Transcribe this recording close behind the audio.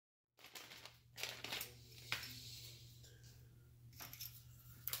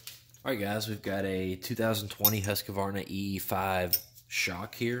Alright guys, we've got a 2020 Husqvarna EE5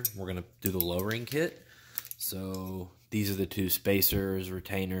 shock here. We're going to do the lowering kit. So these are the two spacers,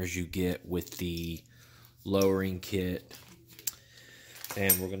 retainers you get with the lowering kit.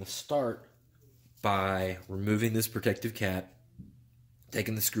 And we're going to start by removing this protective cap,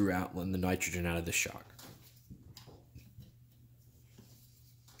 taking the screw out, letting the nitrogen out of the shock.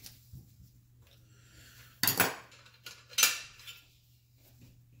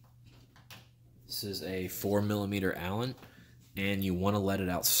 This is a 4mm Allen, and you want to let it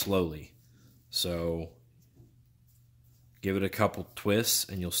out slowly. So give it a couple twists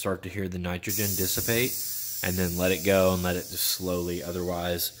and you'll start to hear the nitrogen dissipate, and then let it go and let it just slowly,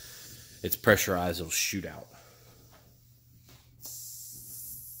 otherwise it's pressurized, it'll shoot out.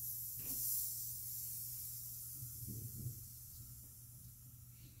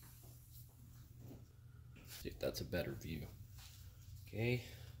 See if that's a better view. Okay.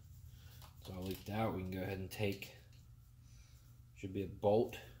 It's all leaked out. We can go ahead and take, should be a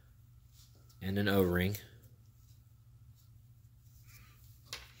bolt and an O-ring.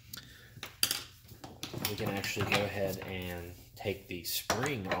 We can actually go ahead and take the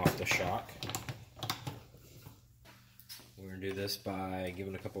spring off the shock. We're going to do this by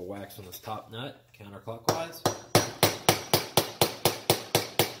giving a couple whacks on this top nut counterclockwise.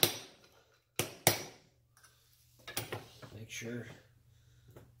 Make sure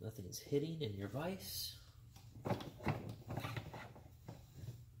nothing's hitting in your vise.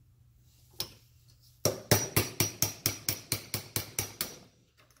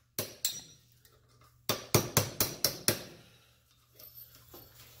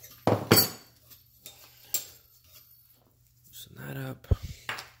 Loosen that up.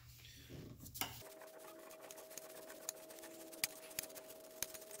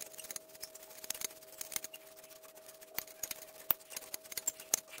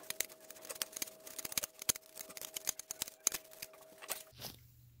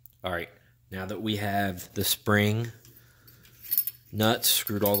 Alright, now that we have the spring nuts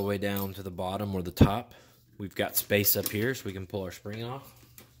screwed all the way down to the bottom or the top, we've got space up here so we can pull our spring off.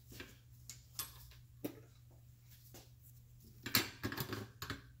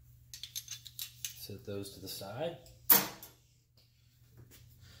 Set those to the side.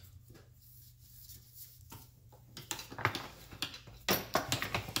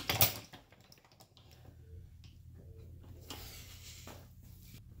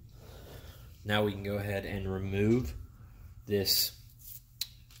 Now we can go ahead and remove this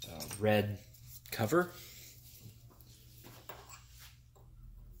red cover.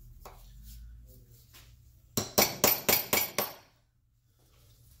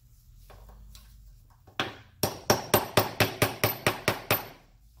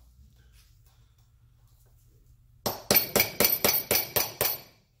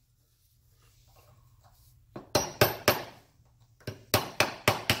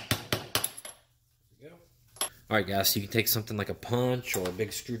 Alright guys, so you can take something like a punch or a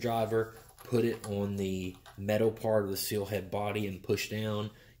big screwdriver, put it on the metal part of the seal head body and push down.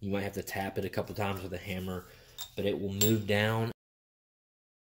 You might have to tap it a couple times with a hammer, but it will move down.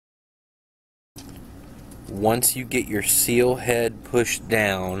 Once you get your seal head pushed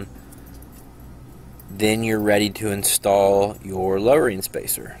down, then you're ready to install your lowering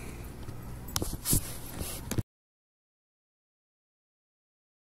spacer.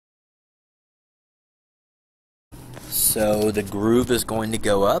 So the groove is going to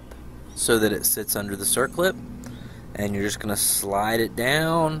go up so that it sits under the circlip, and you're just going to slide it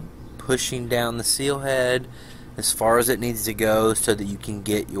down, pushing down the seal head as far as it needs to go so that you can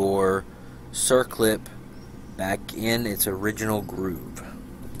get your circlip back in its original groove.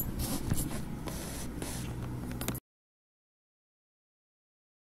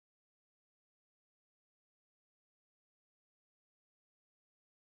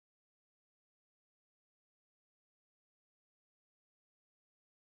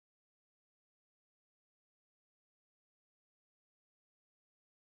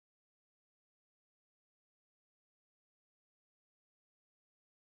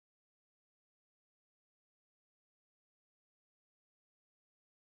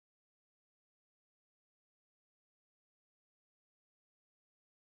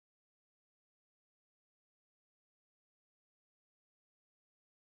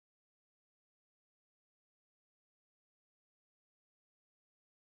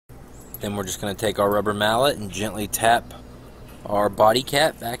 Then we're just going to take our rubber mallet and gently tap our body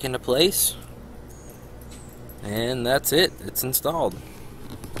cap back into place. And that's it. It's installed.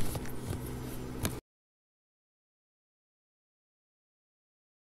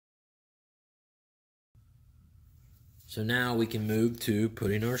 So now we can move to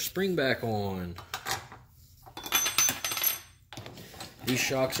putting our spring back on. These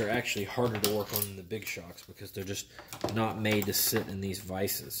shocks are actually harder to work on than the big shocks because they're just not made to sit in these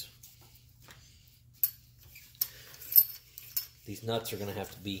vices. These nuts are going to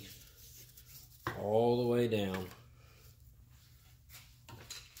have to be all the way down.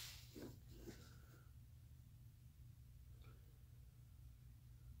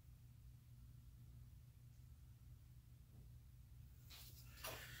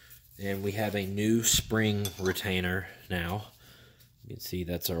 And we have a new spring retainer now. You can see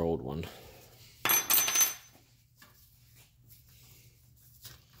that's our old one.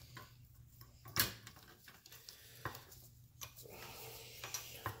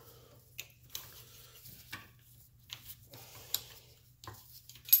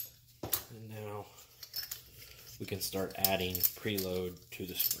 And now we can start adding preload to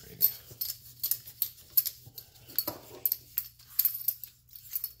the spring.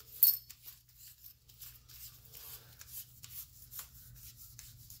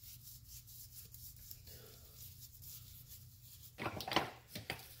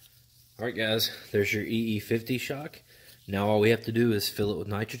 Alright guys, there's your EE5 shock. Now all we have to do is fill it with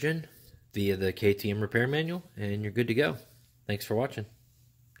nitrogen via the KTM repair manual and you're good to go. Thanks for watching.